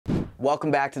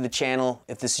Welcome back to the channel.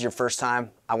 If this is your first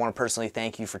time, I want to personally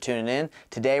thank you for tuning in.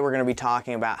 Today we're going to be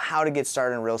talking about how to get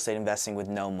started in real estate investing with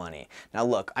no money. Now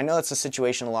look, I know that's a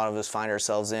situation a lot of us find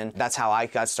ourselves in. That's how I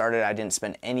got started. I didn't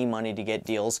spend any money to get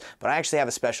deals, but I actually have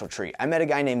a special treat. I met a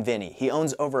guy named Vinney. He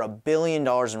owns over $1 billion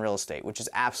in real estate, which is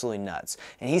absolutely nuts.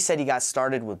 And he said he got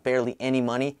started with barely any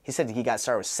money. He said he got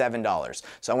started with $7.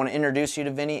 So I want to introduce you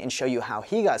to Vinney and show you how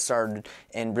he got started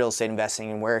in real estate investing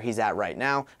and where he's at right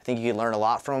now. I think you can learn a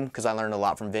lot from him because I learned a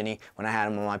lot from Vinney when I had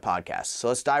him on my podcast. So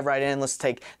let's dive right in. Let's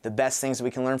take the best things that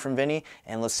we can learn from Vinney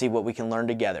and let's see what we can learn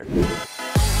together.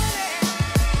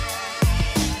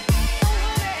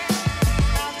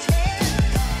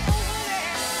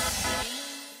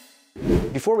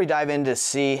 Before we dive in to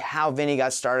see how Vinney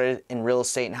got started in real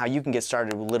estate and how you can get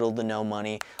started with little to no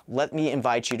money, let me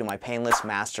invite you to my Payneless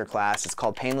masterclass. It's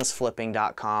called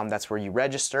paynelessflipping.com. That's where you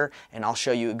register, and I'll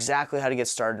show you exactly how to get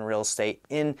started in real estate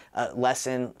in a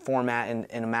lesson format,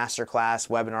 in a masterclass,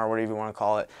 webinar, whatever you want to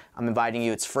call it. I'm inviting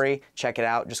you. It's free. Check it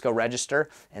out. Just go register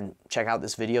and check out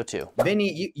this video too.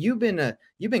 Vinney, you've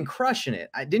been crushing it.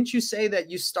 Didn't you say that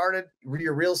you started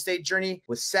your real estate journey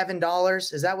with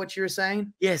 $7? Is that what you were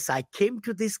saying? Yes, I came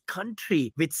to this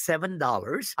country with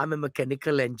 $7. I'm a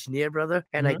mechanical engineer, brother,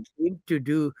 and I came to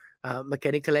do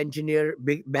mechanical engineer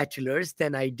bachelor's.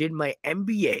 Then I did my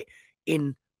MBA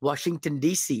in Washington,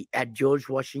 D.C. at George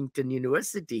Washington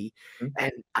University.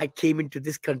 And I came into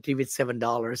this country with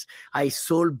 $7. I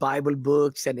sold Bible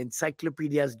books and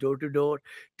encyclopedias door to door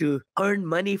to earn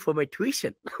money for my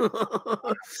tuition.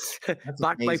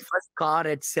 Bought my first car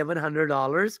at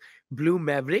 $700, Blue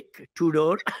Maverick,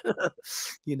 two-door,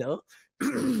 you know.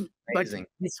 But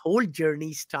this whole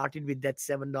journey started with that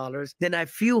 $7. Then a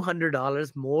few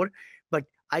 $100 more. But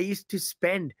I used to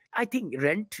spend, I think,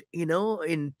 rent, you know,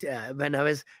 when I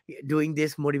was doing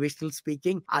this motivational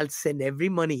speaking, I'll send every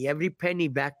penny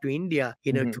back to India,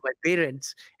 you know, to my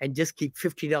parents and just keep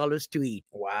 $50 to eat.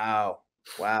 Wow.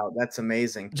 Wow, that's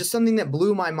amazing. Just something that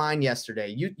blew my mind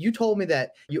yesterday. You told me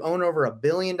that you own over $1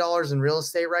 billion in real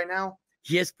estate right now.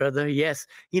 Yes, brother. Yes.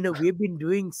 You know, we've been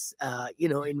doing,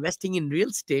 investing in real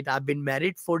estate. I've been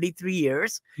married 43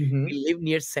 years. We live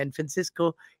near San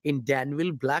Francisco in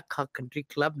Danville, Black Hawk Country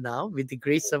Club now, with the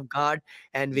grace of God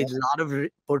and with a lot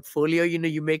of portfolio. You know,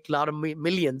 you make a lot of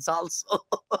millions also.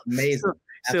 Amazing.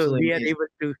 So we are able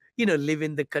to, you know, live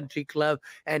in the country club.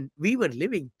 And we were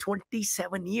living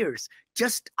 27 years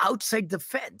just outside the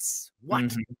fence.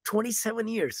 What? 27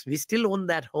 years. We still own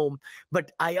that home.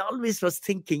 But I always was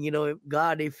thinking, you know,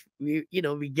 God, if we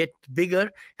get bigger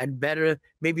and better,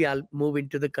 maybe I'll move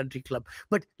into the country club.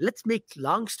 But let's make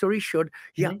long story short.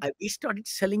 Yeah, we started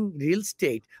selling real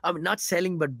estate. I mean, not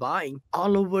selling, but buying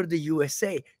all over the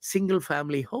USA, single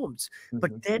family homes.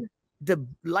 But then the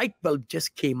light bulb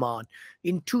just came on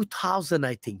in 2000,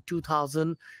 I think.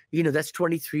 2000, you know, that's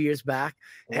 23 years back.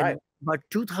 Right. And about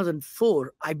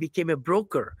 2004, I became a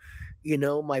broker. You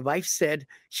know, my wife said,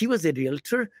 she was a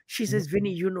realtor. She says,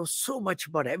 Vinney, you know so much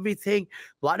about everything.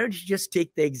 Why don't you just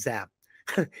take the exam?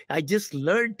 I just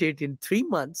learned it in 3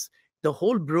 months, the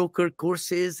whole broker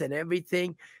courses and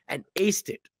everything, and aced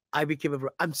it. I became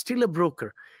I'm still a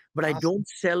broker, but I don't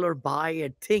sell or buy a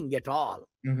thing at all.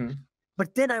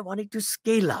 But then I wanted to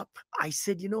scale up. I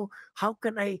said, you know, how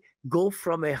can I go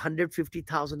from a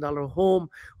 $150,000 home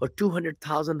or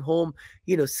 $200,000 home?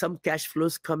 You know, some cash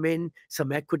flows come in,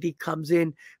 some equity comes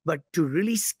in, but to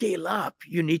really scale up,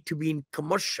 you need to be in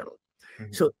commercial.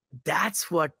 So that's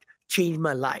what changed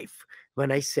my life.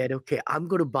 When I said, okay, I'm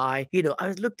going to buy, you know, I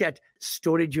looked at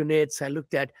storage units, I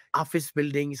looked at office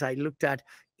buildings, I looked at,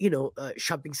 you know,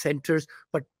 shopping centers,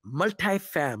 but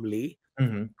multifamily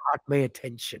caught my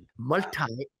attention.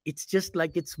 It's just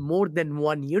like it's more than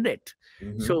one unit.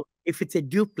 So if it's a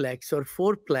duplex or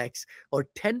fourplex or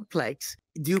 10plex,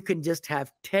 you can just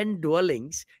have 10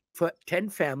 dwellings for 10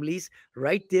 families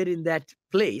right there in that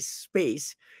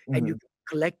space, and you can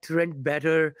collect rent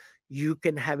better. You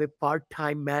can have a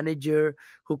part-time manager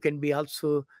who can be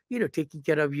also, you know, taking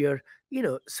care of your, you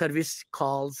know, service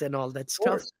calls and all that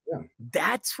stuff. Yeah.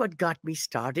 That's what got me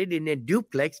started in a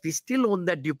duplex. We still own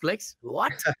that duplex.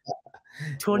 What?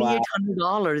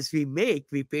 $2,800 we make.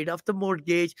 We paid off the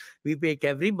mortgage. We make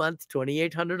every month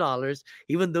 $2,800.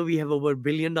 Even though we have over $1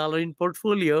 billion in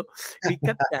portfolio, we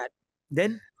kept that.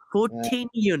 Then 14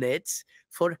 units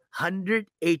for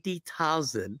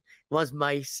 $180,000 was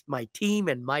my team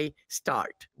and my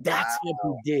start. That's what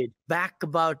we did back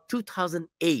about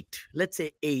 2008, let's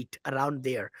say 8, around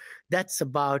there. That's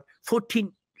about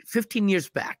 15 years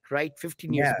back, right?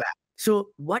 15 years back. So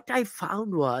what I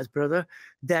found was, brother,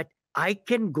 that I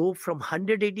can go from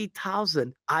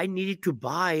 180,000. I needed to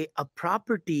buy a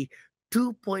property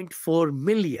 2.4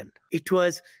 million. It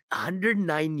was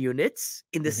 109 units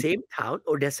in the Mhm. same town,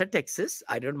 Odessa, Texas.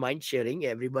 I don't mind sharing,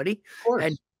 everybody. Of course.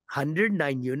 And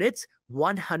 109 units,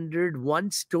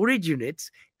 101 storage units,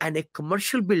 and a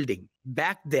commercial building.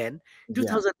 Back then, Yeah.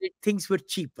 2008, things were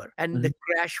cheaper and the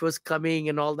crash was coming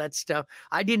and all that stuff.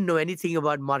 I didn't know anything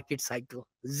about market cycle.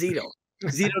 Zero.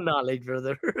 Zero knowledge,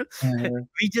 brother. Mhm.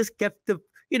 We just kept the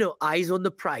eyes on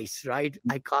the price, right?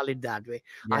 I call it that way.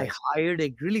 I Yes. hired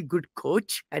a really good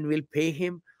coach and we'll pay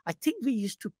him. I think we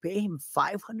used to pay him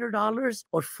 $500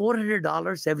 or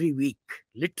 $400 every week,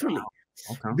 literally,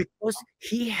 Okay. because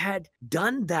he had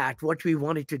done that, what we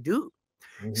wanted to do.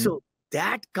 Mhm. So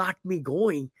that got me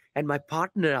going. And my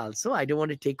partner also, I don't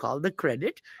want to take all the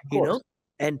credit, Of you know, course.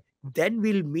 and then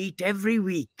we'll meet every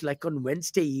week, like on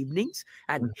Wednesday evenings,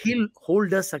 and Mhm. he'll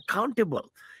hold us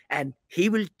accountable. And he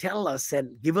will tell us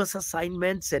and give us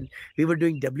assignments. And we were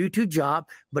doing W-2 job,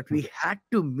 but we had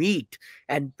to meet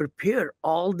and prepare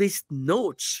all these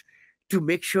notes to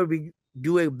make sure we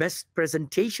do a best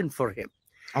presentation for him.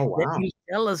 Oh, Then wow. he'll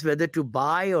tell us whether to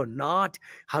buy or not,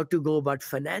 how to go about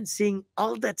financing,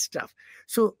 all that stuff.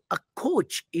 So a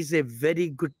coach is a very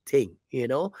good thing,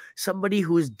 somebody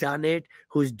who's done it,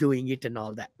 who's doing it and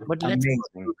all that. But let's go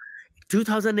Amazing. to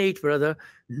 2008, brother.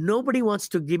 Nobody wants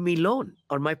to give me loan,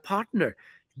 or my partner.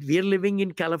 We're living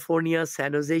in California,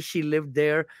 San Jose. She lived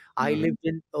there. I Mhm. lived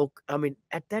in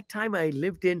at that time I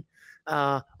lived in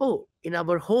in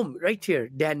our home right here,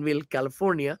 Danville,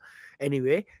 California.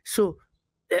 Anyway, so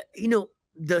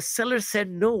the seller said,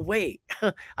 no way.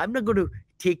 I'm not going to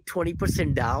take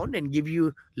 20% down and give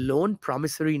you loan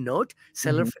promissory note,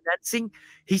 seller Mhm. financing.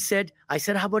 I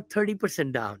said, how about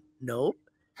 30% down? No,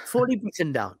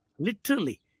 40% down.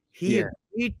 Literally, he Yeah.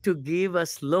 agreed to give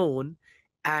us loan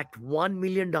at $1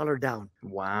 million down.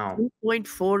 Wow.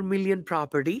 2.4 million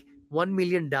property, 1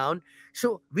 million down.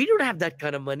 So we don't have that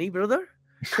kind of money, brother.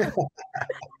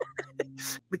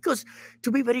 Because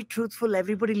to be very truthful,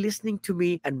 everybody listening to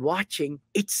me and watching,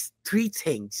 it's three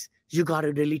things you got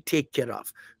to really take care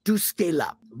of to scale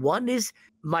up. One is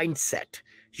mindset.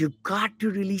 You got to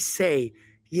really say,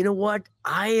 you know what,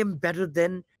 I am better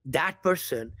than that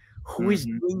person who is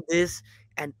Mhm. doing this.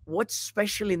 And what's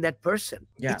special in that person?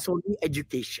 Yeah. It's only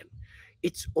education.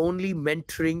 It's only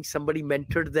mentoring. Somebody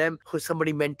mentored them, who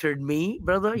somebody mentored me,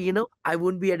 brother. I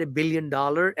wouldn't be at $1 billion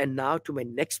and now to my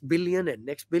next billion and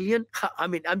next billion. I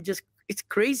mean, it's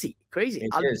crazy, crazy. It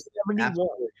I'll be is. 71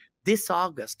 Absolutely. this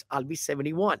August. I'll be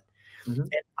 71.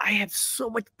 Mhm. And I have so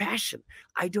much passion.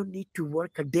 I don't need to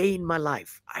work a day in my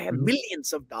life. I have Mhm.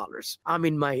 millions of dollars. I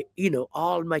mean,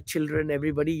 all my children,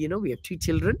 everybody, we have two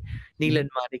children, Neil Mhm. and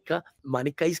Monica.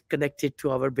 Monica is connected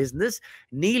to our business.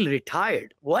 Neil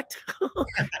retired. What?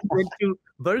 He went to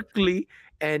Berkeley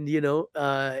and,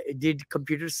 did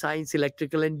computer science,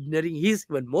 electrical engineering. He's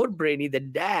even more brainy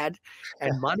than dad.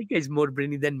 And Monica is more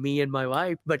brainy than me and my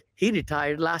wife. But he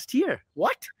retired last year.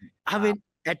 What? I Wow. mean,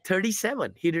 at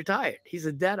 37, he retired. He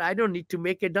said, Dad, I don't need to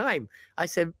make a dime. I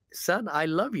said, son, I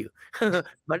love you.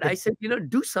 But I said,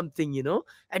 do something,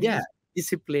 and Yeah. he's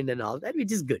disciplined and all that,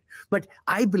 which is good. But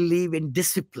I believe in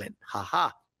discipline.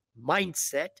 Haha.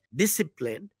 Mindset,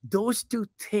 discipline, those two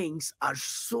things are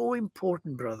so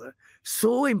important, brother.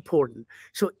 So important.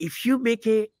 So if you make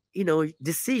a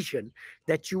decision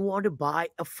that you want to buy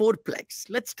a fourplex,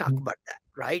 let's talk Mhm. about that,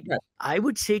 right? Yeah. I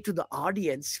would say to the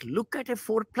audience, look at a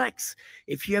fourplex.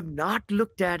 If you have not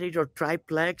looked at it, or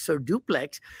triplex or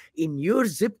duplex in your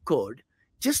zip code,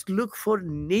 just look for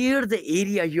near the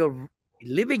area you're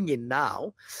living in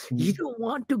now. You Mhm. don't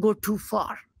want to go too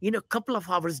far. A couple of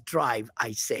hours drive,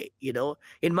 I say.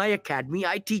 In my academy,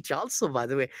 I teach also, by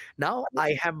the way. Now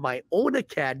I have my own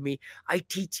academy. I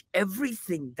teach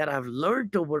everything that I've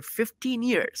learned over 15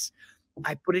 years.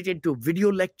 I put it into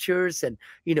video lectures and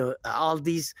all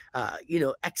these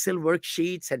Excel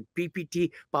worksheets and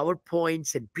PPT,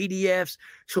 PowerPoints and PDFs.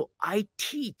 So I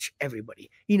teach everybody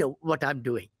what I'm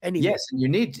doing. Anyway, Yes, you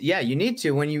need you need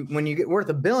to. When you get worth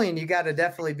 $1 billion, you got to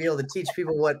definitely be able to teach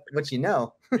people what you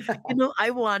know. I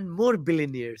want more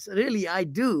billionaires. Really, I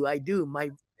do. I do.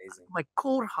 Amazing. My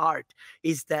core heart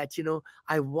is that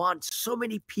I want so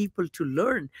many people to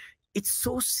learn. It's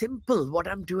so simple what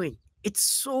I'm doing. It's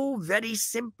so very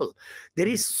simple. There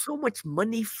Mhm. is so much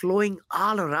money flowing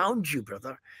all around you,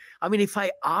 brother. I mean, if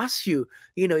I ask you,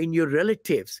 in your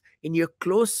relatives, in your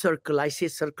close circle, I say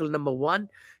circle number one,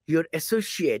 your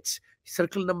associates,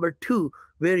 circle number two,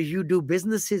 where you do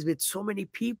businesses with so many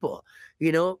people,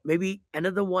 maybe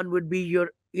another one would be your,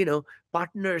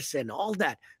 partners and all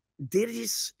that. There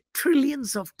is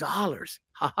trillions of dollars.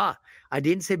 Haha, I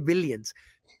didn't say billions.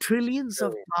 Trillions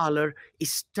of Brilliant. dollars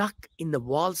is stuck in the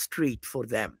Wall Street for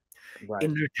them. Right.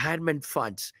 in retirement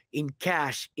funds, in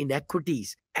cash, in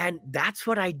equities. And that's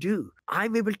what I do.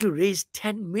 I'm able to raise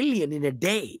 10 million in a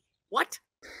day. What?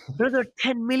 Brother,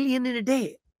 10 million in a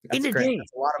day. That's In a great. day.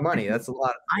 That's a lot of money. That's a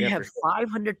lot. I Yeah, have for sure.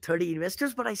 530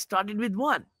 investors, but I started with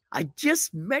one. I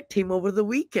just met him over the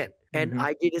weekend. And Mhm.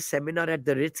 I did a seminar at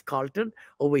the Ritz-Carlton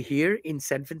over here in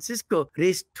San Francisco,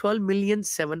 raised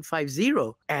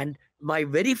 12,750,000. And my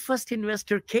very first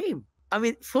investor came. I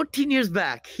mean, 14 years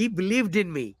back, he believed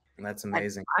in me. That's And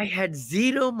amazing. I had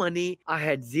zero money, I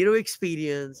had zero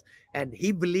experience, and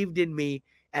he believed in me.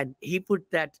 And he put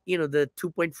that, the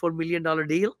 $2.4 million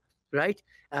deal, right?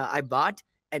 I bought,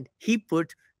 and he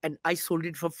put, and I sold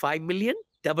it for 5 million,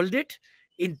 doubled it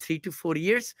in 3 to 4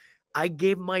 years. I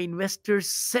gave my investors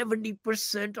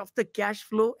 70% of the cash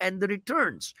flow and the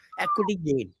returns, equity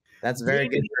gain. That's very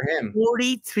Gave good me for him.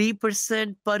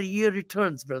 43% per year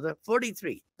returns, brother.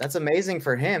 43. That's amazing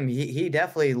for him. He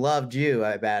definitely loved you,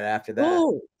 I bet, after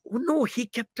that. No, he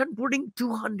kept on putting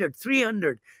 200,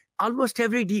 300, almost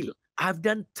every deal. I've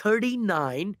done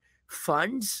 39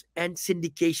 funds and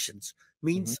syndications, Mhm.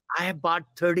 means I have bought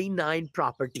 39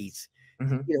 properties,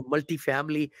 Mhm.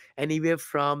 multifamily, anywhere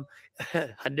from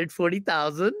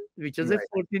 140,000, which was a Right.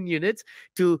 14 units,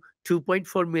 to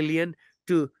 2.4 million,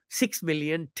 to 6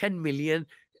 million, 10 million,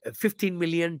 15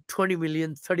 million, 20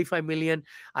 million, 35 million.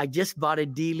 I just bought a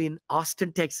deal in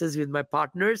Austin, Texas with my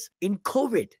partners in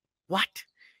COVID. What?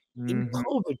 In Mhm.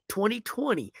 COVID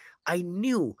 2020, I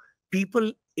knew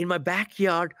people in my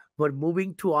backyard were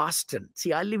moving to Austin.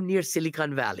 See, I live near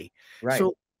Silicon Valley. Right.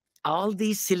 So all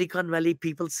these Silicon Valley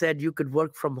people said you could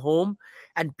work from home,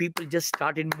 and people just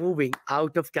started moving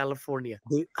out of California.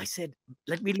 I said,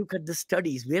 let me look at the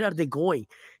studies. Where are they going?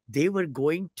 They were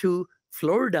going to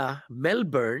Florida,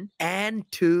 Melbourne, and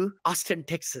to Austin,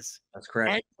 Texas, That's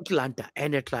correct.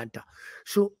 and Atlanta.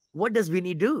 So what does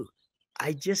Vinny do?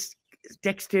 I just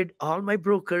texted all my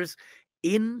brokers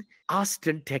in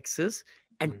Austin, Texas,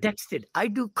 and Mhm. texted. I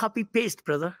do copy paste,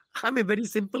 brother. I'm a very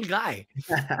simple guy.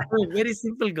 I'm a very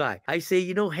simple guy. I say,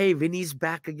 hey, Vinny's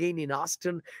back again in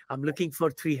Austin. I'm looking for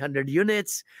 300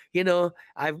 units.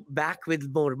 I'm back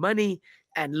with more money.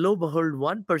 And lo and behold,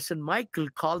 one person, Michael,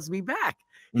 calls me back.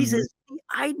 He Mhm. says,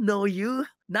 I know you.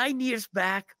 9 years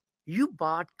back, you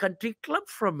bought Country Club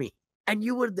from me, and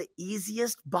you were the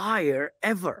easiest buyer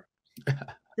ever.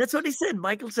 That's what he said.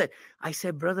 Michael said. I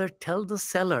said, brother, tell the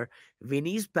seller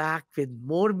Vinny's back with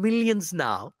more millions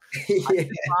now. I Yeah.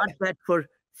 bought that for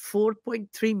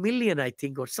 4.3 million, I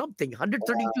think, or something.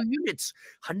 132 units.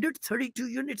 132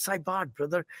 units I bought,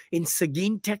 brother, in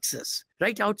Seguin, Texas,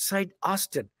 right outside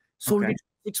Austin. Sold Okay. it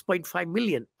 6.5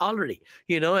 million already,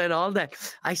 and all that.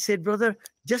 I said, brother,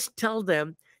 just tell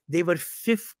them they were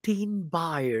 15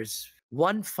 buyers,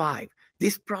 1-5.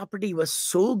 This property was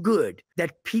so good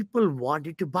that people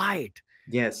wanted to buy it.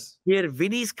 Yes. Here,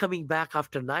 Vinny's coming back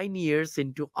after 9 years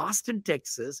into Austin,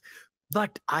 Texas,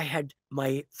 but I had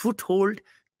my foothold,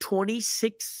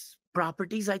 26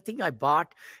 properties, I think I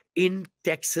bought in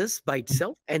Texas by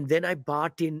itself. And then I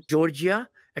bought in Georgia,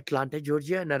 Atlanta,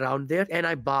 Georgia, and around there. And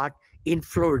I bought in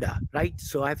Florida, right?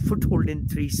 So I have foothold in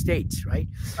 3 states, right?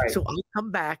 Right. So I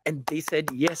come back and they said,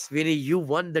 yes, Vinny, you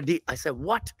won the deal. I said,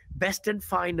 what? Best and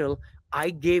final. I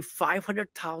gave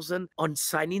 500,000 on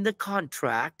signing the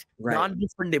contract, Right.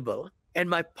 non-refundable, and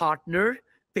my partner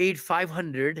paid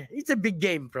 500. It's a big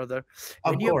game, brother.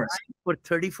 When Of you're course. buying for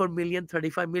 34 million,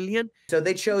 35 million, So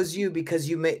they chose you because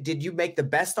did you make the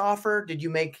best offer? Did you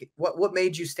make what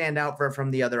made you stand out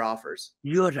from the other offers?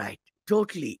 you're right.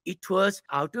 Totally. It was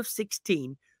out of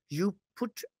 16. You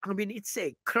put, I mean, it's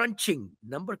a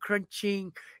number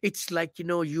crunching. It's like,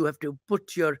 you have to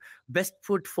put your best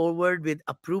foot forward with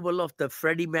approval of the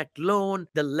Freddie Mac loan,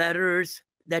 the letters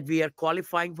that we are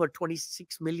qualifying for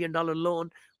 $26 million loan,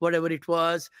 whatever it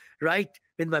was, right?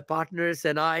 With my partners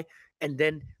and I. And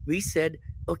then we said,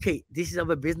 okay, this is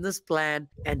our business plan,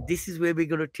 and this is where we're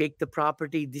going to take the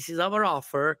property. This is our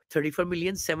offer.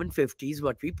 34,750,000 is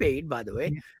what we paid, by the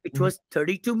way. It Mhm. was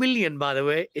 32 million, by the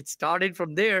way. It started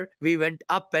from there. We went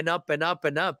up and up and up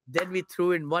and up. Then we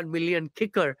threw in 1 million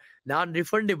kicker,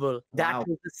 non-refundable. That Wow.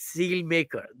 was the seal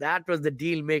maker. That was the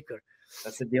deal maker.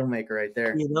 That's a deal maker right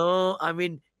there. I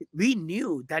mean, we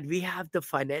knew that we have the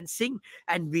financing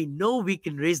and we know we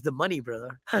can raise the money,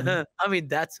 brother. Mhm. I mean,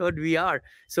 that's what we are.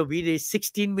 So we raised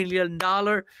 $16 million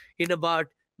in about,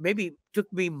 maybe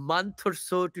took me a month or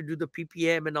so to do the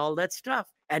PPM and all that stuff.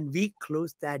 And we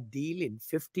closed that deal in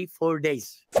 54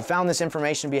 days. If you found this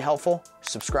information to be helpful,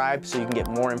 subscribe so you can get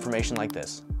more information like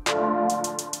this.